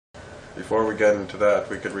before we get into that,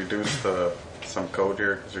 we could reduce some code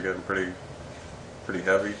here because you're getting pretty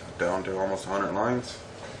heavy, down to almost 100 lines.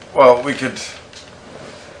 Well, we could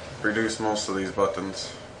reduce most of these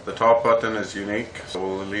buttons. The top button is unique, so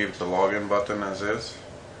we'll leave the login button as is,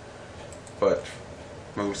 but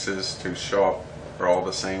mooses to shop are all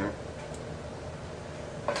the same.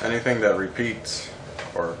 Anything that repeats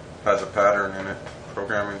or has a pattern in it,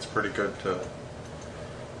 programming is pretty good to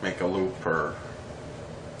make a loop, or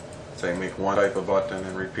say make one type of button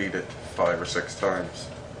and repeat it 5 or 6 times.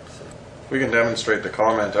 We can demonstrate the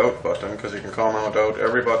comment out button because you can comment out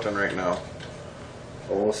every button right now.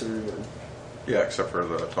 Almost every button? Yeah, except for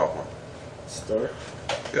the top one. Star?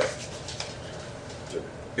 Yeah.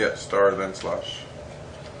 Yeah, star then slash.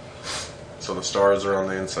 So the stars are on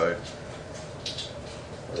the inside.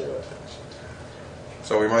 Anyway.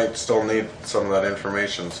 So we might still need some of that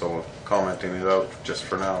information, so we're commenting it out just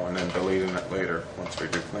for now and then deleting it later once we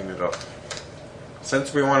do clean it up.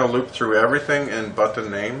 Since we want to loop through everything in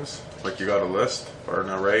button names, like you got a list or an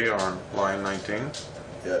array on line 19,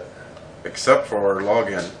 yeah, except for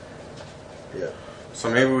login. Yeah. So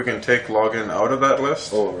maybe we can take login out of that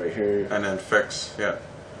list. Oh, right here. And then fix, yeah.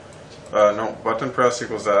 No, button press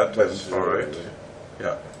equals that. That's alright.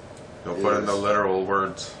 Yeah. You'll put in the literal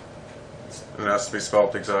words. And it has to be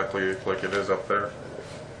spelled exactly like it is up there.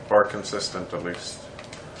 Or consistent at least.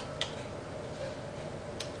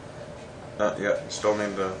 Yeah, you still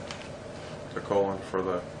need the colon for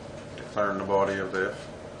the declaring the body of the if.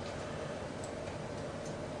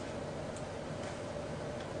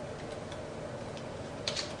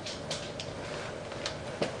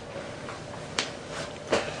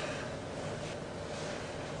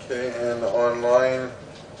 Okay, and on line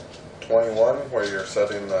 21, where you're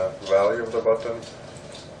setting the value of the button,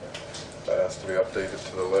 that has to be updated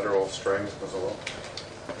to the literal string as well.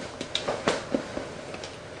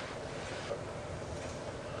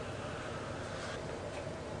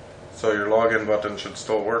 So your login button should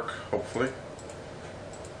still work, hopefully.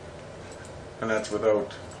 And that's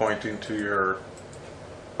without pointing to your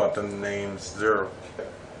button names 0.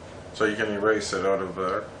 So you can erase it out of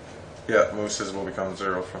there. Yeah, mooses will become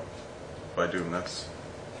 0 by doing this.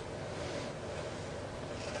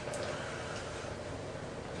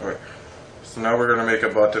 Alright, so now we're going to make a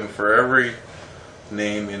button for every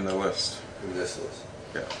name in the list. In this list?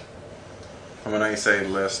 Yeah. And when I say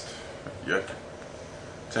list, yeah,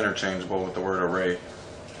 it's interchangeable with the word array.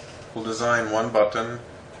 We'll design one button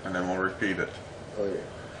and then we'll repeat it. Oh yeah.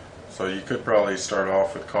 So you could probably start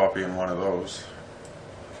off with copying one of those,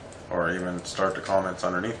 or even start the comments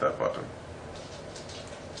underneath that button.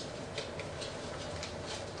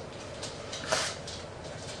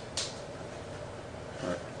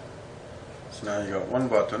 Right. So now you got one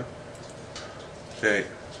button. Okay.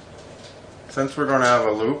 Since we're going to have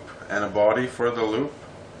a loop and a body for the loop,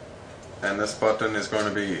 and this button is going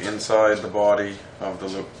to be inside the body of the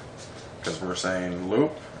loop, because we're saying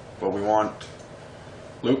loop, but we want,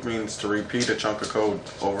 loop means to repeat a chunk of code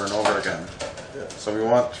over and over again. Yeah. So we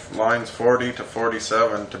want lines 40 to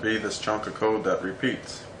 47 to be this chunk of code that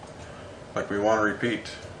repeats. Like we want to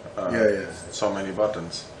repeat so many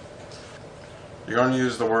buttons. You're going to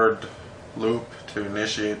use the word loop to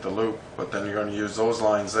initiate the loop, but then you're going to use those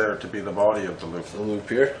lines there to be the body of the loop. The loop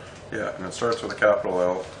here? Yeah, and it starts with a capital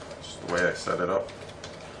L, just the way I set it up.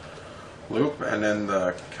 Loop, and then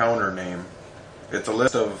the counter name. It's a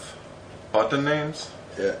list of button names.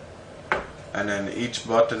 Yeah. And then each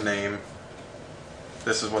button name,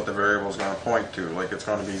 this is what the variable is going to point to. Like it's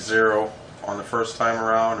going to be 0 on the first time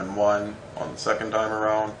around and 1 on the second time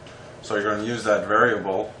around. So you're going to use that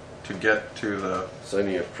variable to get to the... So I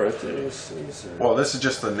need a parentheses? Well, this is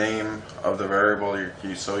just the name of the variable you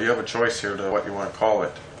use. So you have a choice here to what you want to call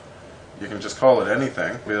it. You can just call it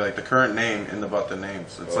anything. Be like the current name in the button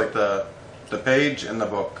names. It's like the page in the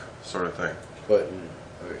book sort of thing. Button.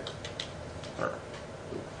 Okay. Or,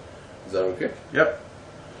 is that okay? Yep.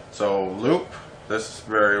 So loop this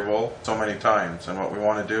variable so many times, and what we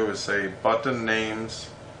want to do is say button names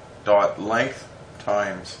dot length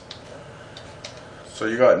times. So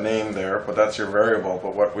you got name there, but that's your variable.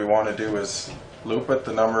 But what we want to do is loop it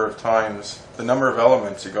the number of times, the number of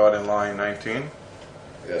elements you got in line 19.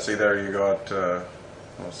 Yeah. See there, you got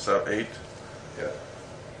 8. Yeah.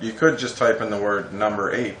 You could just type in the word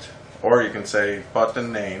number 8, or you can say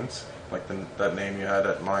button names, like that name you had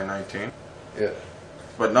at line 19. Yeah.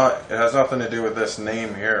 But it has nothing to do with this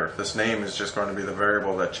name here. This name is just going to be the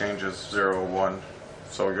variable that changes 0, 1.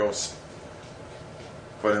 So it goes,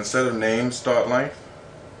 but instead of names dot length,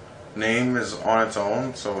 name is on its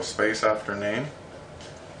own, so a space after name.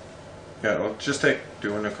 Yeah, it'll just take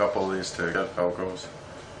doing a couple of these to get how it goes.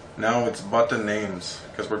 Now it's button names,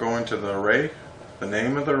 because we're going to the array, the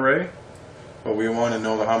name of the array, but we want to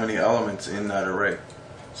know how many elements in that array.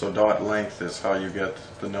 So dot length is how you get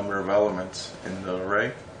the number of elements in the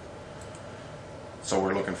array. So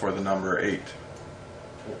we're looking for the number 8.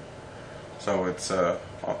 So it's yeah,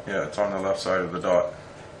 it's on the left side of the dot.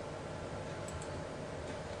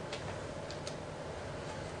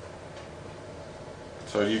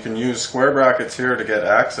 So you can use square brackets here to get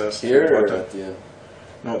access Here to or button. at the end?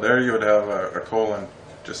 No, there you would have a colon,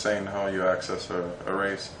 just saying how you access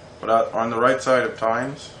arrays. But on the right side of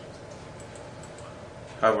times,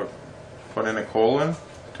 put in a colon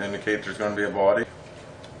to indicate there's going to be a body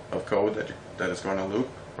of code that is going to loop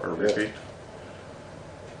or repeat. Yeah.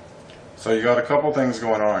 So you got a couple things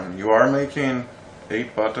going on. You are making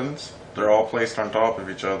 8 buttons. They're all placed on top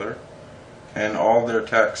of each other, and all their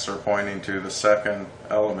texts are pointing to the second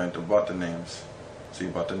element of button names. See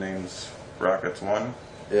button names brackets 1.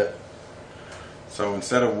 Yeah. So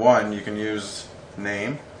instead of 1, you can use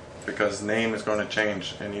name, because name is going to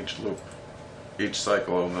change in each loop, each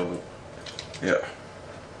cycle of the loop. Yeah.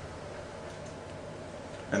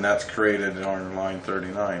 And that's created on line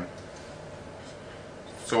 39.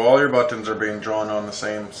 So all your buttons are being drawn on the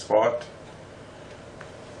same spot,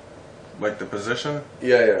 like the position.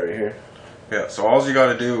 Yeah, right here. Yeah, so all you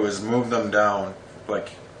got to do is move them down.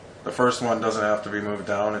 Like the first one doesn't have to be moved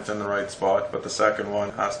down, it's in the right spot, but the second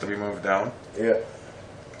one has to be moved down. Yeah.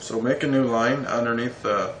 So make a new line underneath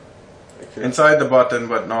the, Okay. inside the button,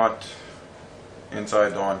 but not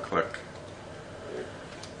inside the on click.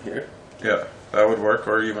 Here? Yeah, that would work,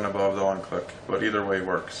 or even above the on click, but either way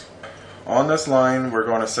works. On this line, we're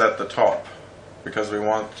going to set the top, because we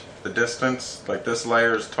want the distance, like this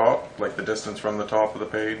layer's top, like the distance from the top of the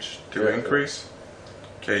page to Yeah, increase.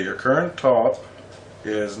 Okay, your current top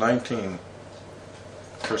is 19%,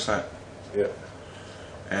 Yeah.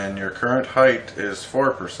 and your current height is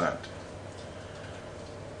 4%.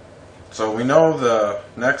 So we know the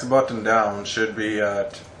next button down should be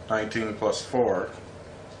at 19 plus 4,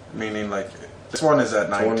 meaning like this one is at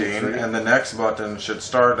 19, 23. and the next button should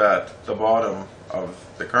start at the bottom of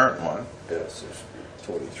the current one. Yeah, so it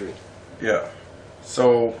should be 23. Yeah.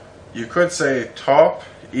 So you could say top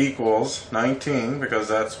equals 19, because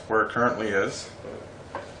that's where it currently is.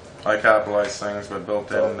 I capitalize things, but built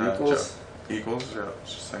Top in equals? equals, yeah,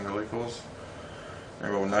 it's just single equals.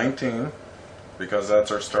 There go 19, because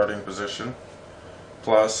that's our starting position,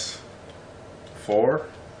 plus 4.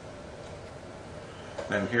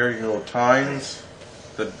 And here you go times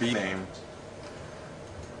the B name.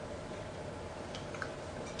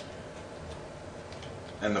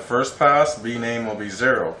 And the first pass, B name will be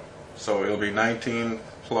 0. So it'll be 19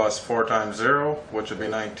 plus 4 times 0, which would be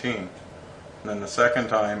 19. And then the second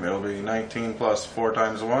time, it'll be 19 plus 4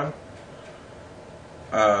 times 1.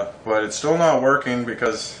 But it's still not working,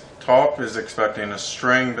 because top is expecting a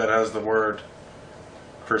string that has the word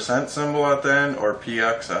 % symbol at the end or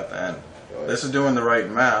px at the end. This is doing the right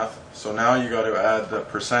math, so now you got to add the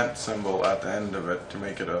 % symbol at the end of it to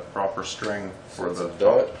make it a proper string for It's the a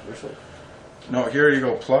dot or something? No, here you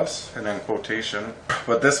go plus and then quotation,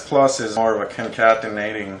 but this plus is more of a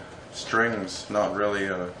concatenating strings, not really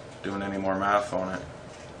doing any more math on it.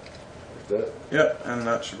 Like that? Yeah, and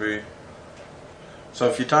that should be. So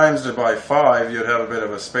if you times it by 5, you'd have a bit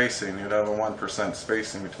of a spacing. You'd have a 1%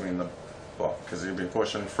 spacing between the block, because you'd be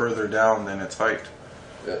pushing further down than its height.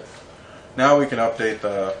 Yeah. Now we can update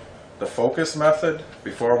the focus method.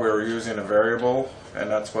 Before we were using a variable, and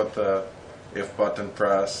that's what the if button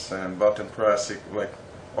press and button press, like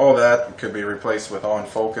all that could be replaced with on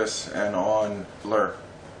focus and on blur.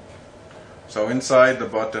 So inside the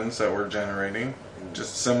buttons that we're generating,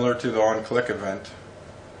 just similar to the on click event,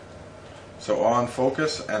 so on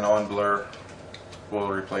focus and on blur will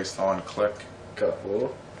replace the on click.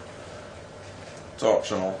 Couple. It's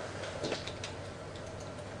optional.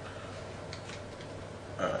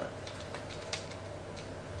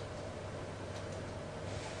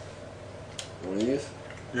 One of these?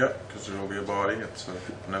 Yep, because there will be a body. It's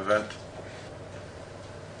an event.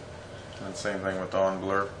 And same thing with on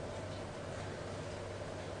blur.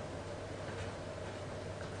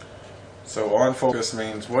 So on focus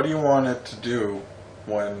means what do you want it to do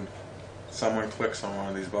when someone clicks on one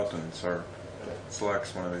of these buttons or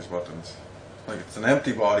selects one of these buttons. Like it's an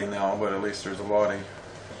empty body now, but at least there's a body.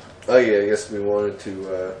 Oh yeah, I guess we wanted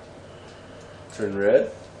to turn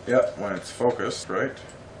red. Yeah, when it's focused, right?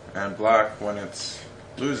 And black when it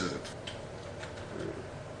loses it.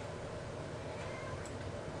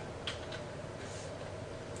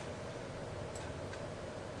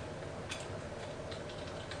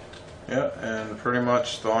 Yeah, and pretty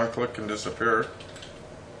much the on click can disappear.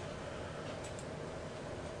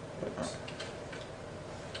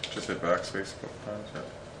 Just hit backspace a couple times. Yeah.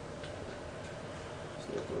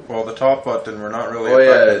 Well, the top button, we're not really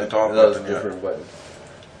affecting the top that was button a different yet. button.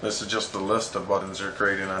 This is just the list of buttons you're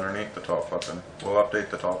creating underneath the top button. We'll update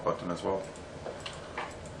the top button as well.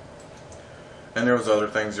 And there was other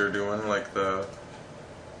things you're doing, like the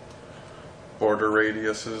border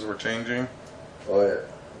radiuses were changing. Oh yeah.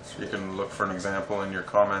 You can look for an example in your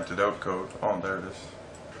commented out code. Oh, there it is.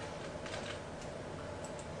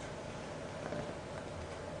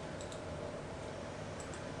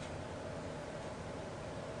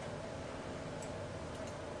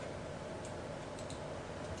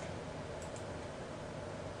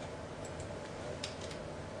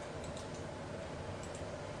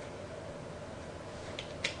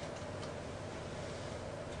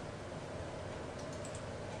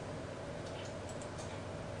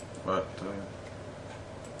 But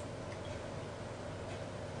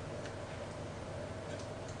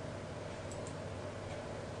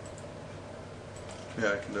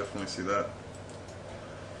yeah, I can definitely see that.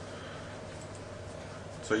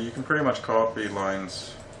 So you can pretty much copy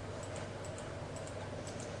lines,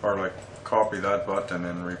 or like copy that button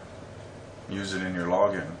and use it in your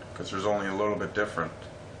login, because there's only a little bit different.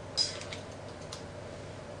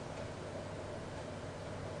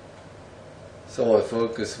 So on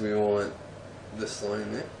focus, we want this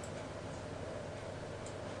line there.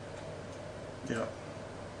 Yeah.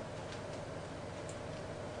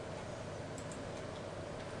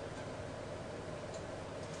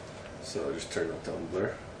 So I'll just turn it down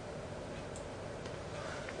blur.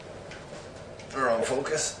 Or on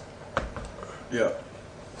focus. Yeah.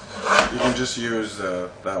 You can just use that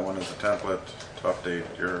one as a template to update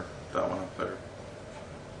that one up there.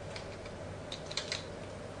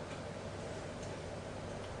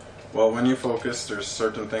 Well, when you focus, there's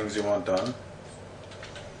certain things you want done.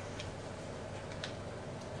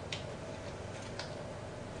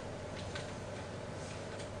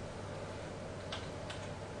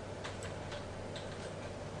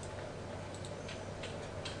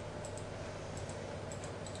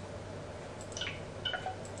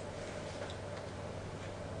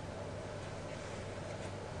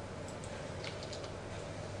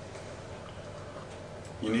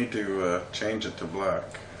 You need to change it to black,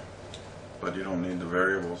 but you don't need the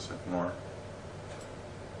variables anymore.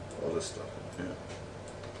 All this stuff. Yeah.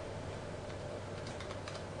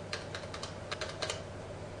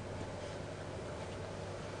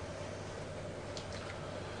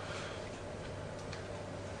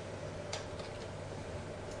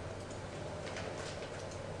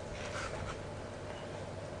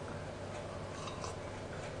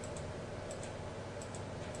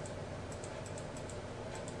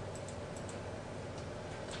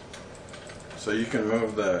 So you can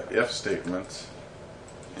move the if statements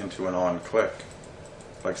into an on click.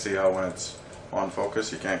 Like, see how when it's on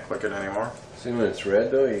focus you can't click it anymore? See when it's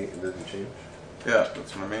red though, it doesn't change? Yeah,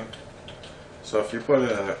 that's what I mean. So if you put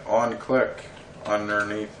an on click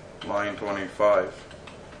underneath line 25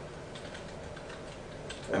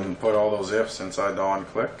 and put all those ifs inside the on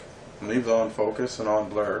click, leave the on focus and on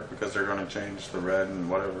blur because they're going to change the red and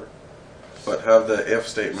whatever. But have the if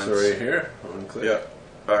statements. So right here, on click? Yeah,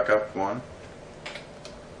 back up one.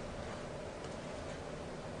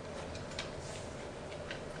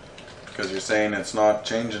 Because you're saying it's not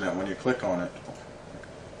changing it when you click on it.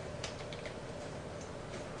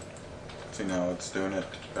 See, now it's doing it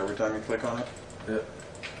every time you click on it. Yeah.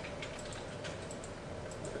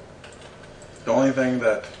 The only thing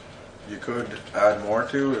that you could add more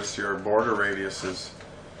to is your border radiuses.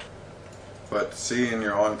 But see, in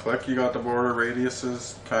your on click you got the border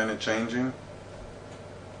radiuses kind of changing.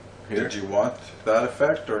 Here? Did you want that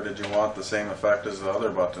effect, or did you want the same effect as the other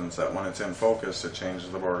buttons, that when it's in focus it changes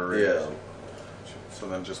the border radius? Yeah. So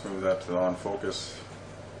then just move that to the on focus,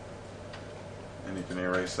 and you can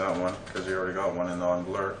erase that one because you already got one in the on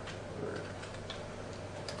blur.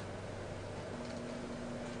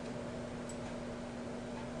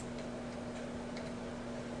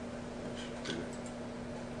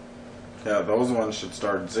 Yeah, those ones should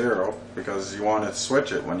start 0 because you want to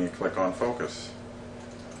switch it when you click on focus.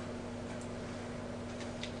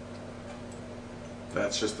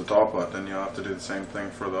 That's just the top button. You'll have to do the same thing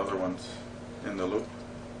for the other ones in the loop.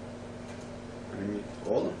 What do you mean?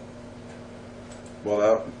 All of them?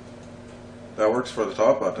 Well, that works for the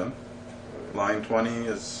top button. Line 20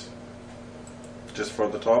 is just for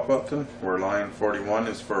the top button, where line 41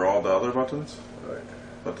 is for all the other buttons. Right.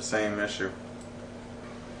 But the same issue.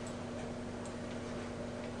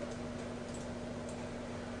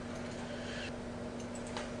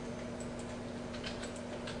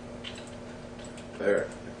 There.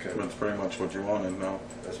 Okay. That's pretty much what you wanted now.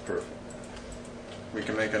 That's perfect. we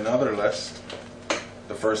can make another list.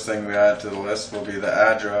 The first thing we add to the list will be the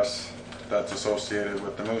address that's associated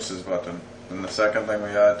with the Moose's button. And the second thing we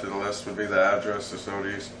add to the list would be the address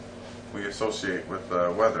we associate with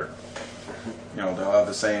the weather. You know, they'll have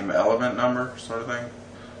the same element number sort of thing.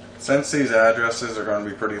 Since these addresses are going to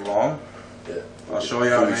be pretty long, Yeah. I'll show you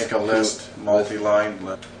how to make a list, multi-lined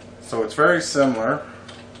list. So it's very similar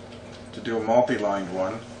to do a multi-lined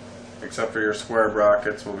one, except for your square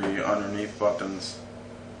brackets will be underneath buttons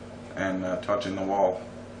and touching the wall.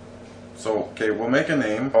 So, okay, we'll make a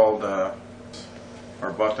name called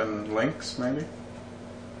our button links, maybe.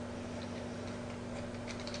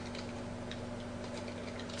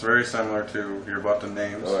 It's very similar to your button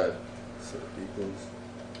names. Alright. So equals.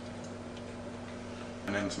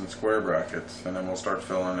 And then some square brackets, and then we'll start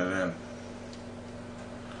filling it in.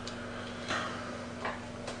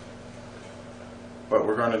 But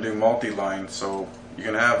we're going to do multi-line, so you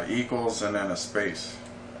can have equals and then a space.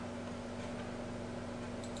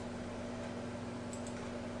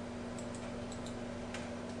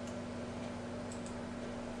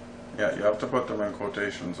 Yeah, you have to put them in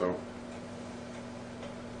quotations though.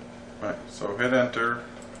 Right, so hit enter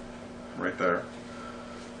right there.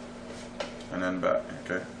 And then back,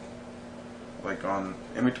 okay. Like on,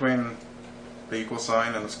 in between the equal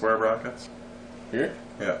sign and the square brackets. Here?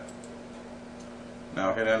 Yeah.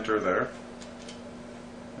 Now hit enter there.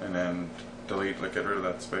 And then delete, like get rid of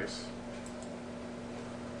that space.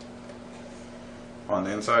 On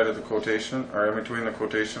the inside of the quotation, or in between the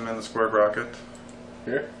quotation and the square bracket.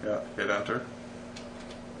 Here? Yeah, hit enter.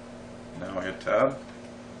 Now hit tab.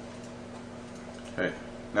 Okay,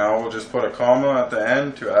 now we'll just put a comma at the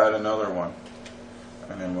end to add another one.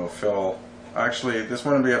 And then we'll fill, actually this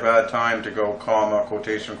wouldn't be a bad time to go comma,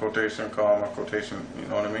 quotation, quotation, comma, quotation, you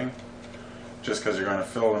know what I mean? Just because you're going to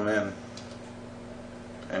fill them in.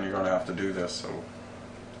 And you're going to have to do this, so.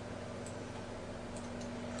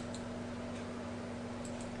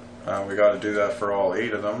 We got to do that for all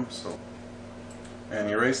 8 of them, so. And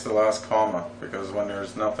erase the last comma, because when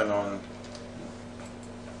there's nothing on.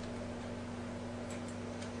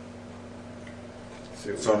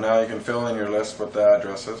 So now you can fill in your list with the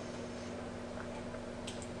addresses.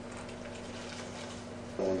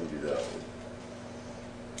 I want to do that one.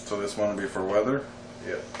 So this one will be for weather?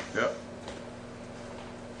 Yep. Yep.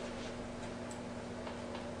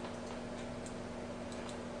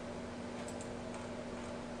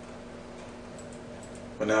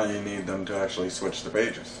 But now you need them to actually switch the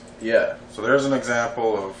pages. Yeah. So there's an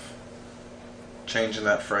example of changing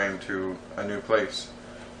that frame to a new place.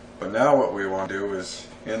 But now what we want to do is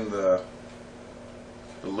in the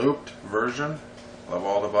looped version of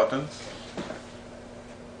all the buttons.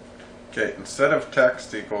 Okay, instead of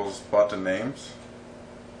text equals button names,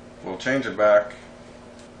 we'll change it back.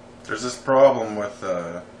 There's this problem with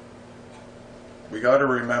we got to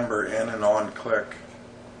remember in and on click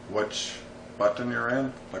which button you're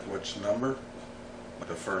in, like which number, like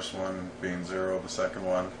the first one being 0, the second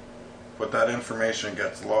one, but that information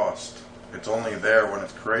gets lost. It's only there when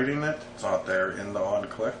it's creating it, it's not there in the on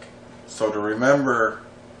click. So to remember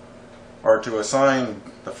or to assign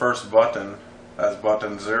the first button as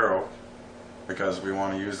button 0, because we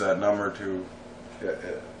want to use that number to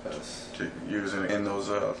use in those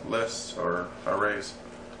lists or arrays.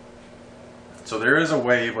 So there is a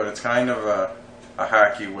way, but it's kind of a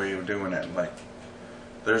hacky way of doing it. Like,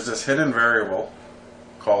 there's this hidden variable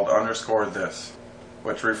called _this,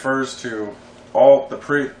 which refers to all the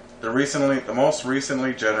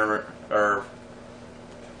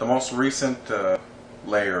most recent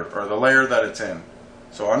layer, or the layer that it's in.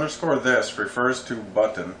 So _this refers to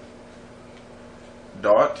button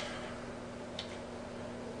dot,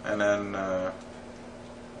 and then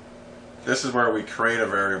this is where we create a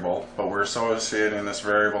variable, but we're associating this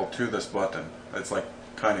variable to this button. It's like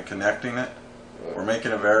kind of connecting it. We're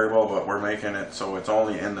making a variable, but we're making it so it's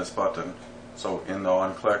only in this button. So in the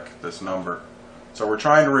on click, this number. So we're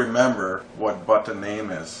trying to remember what button name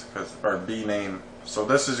is, or B name. So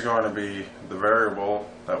this is going to be the variable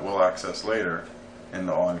that we'll access later in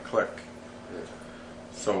the on click.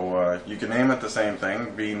 So you can name it the same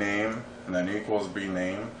thing, B name, and then equals B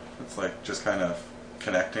name. It's like just kind of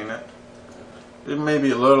connecting it. It may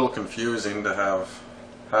be a little confusing to have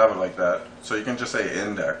it like that. So you can just say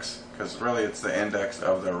index, because really it's the index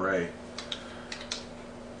of the array.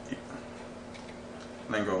 And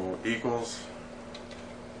then go equals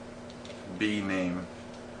B name.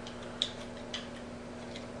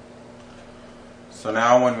 So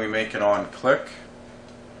now when we make it on click,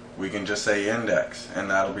 we can just say index, and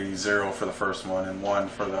that'll be 0 for the first one and 1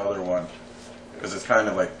 for the other one, because it's kind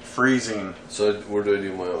of like freezing. So where do I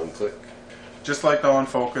do my on click? just like the on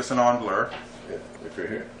focus and on blur. Yeah, look right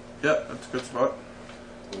here. Yep, that's a good spot.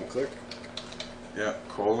 One click. Yeah,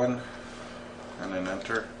 colon, and then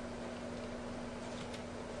enter.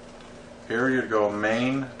 Here you'd go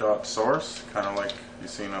main.source, kind of like you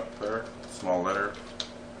seen up there, small letter,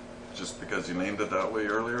 just because you named it that way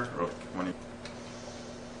earlier. Or when you,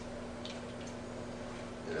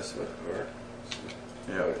 Yes, what? Or.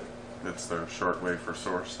 yeah, it's the short way for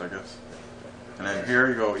source, I guess. And then here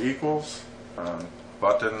you go equals,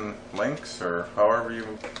 button links, or however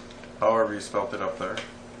you spelt it up there.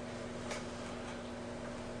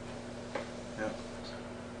 Yeah.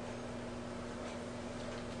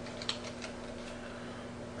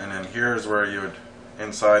 And then here's where you would,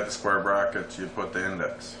 inside the square brackets, you'd put the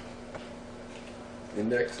index.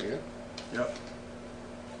 Index again? Yep.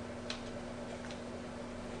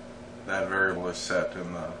 That variable is set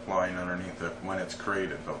in the line underneath it when it's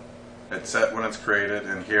created, though. It's set when it's created,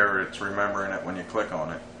 and here it's remembering it when you click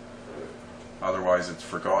on it. Otherwise it's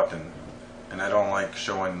forgotten. And I don't like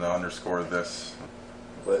showing the underscore this.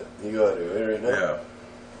 But you got to do it right now.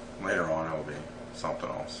 Yeah. Later on it'll be something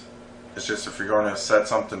else. It's just if you're going to set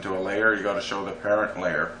something to a layer, you got to show the parent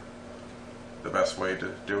layer. The best way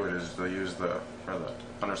to do it is to use the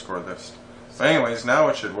underscore this. But anyways, now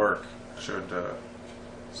it should work. It should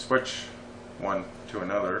switch one to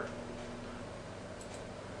another.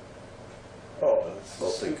 Oh, that's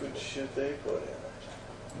Well, stupid shit they put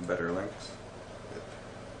in. Better links.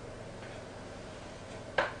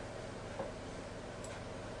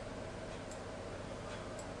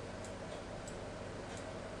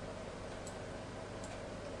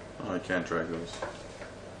 Oh, I can't drag those.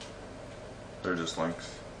 They're just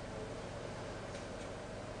links.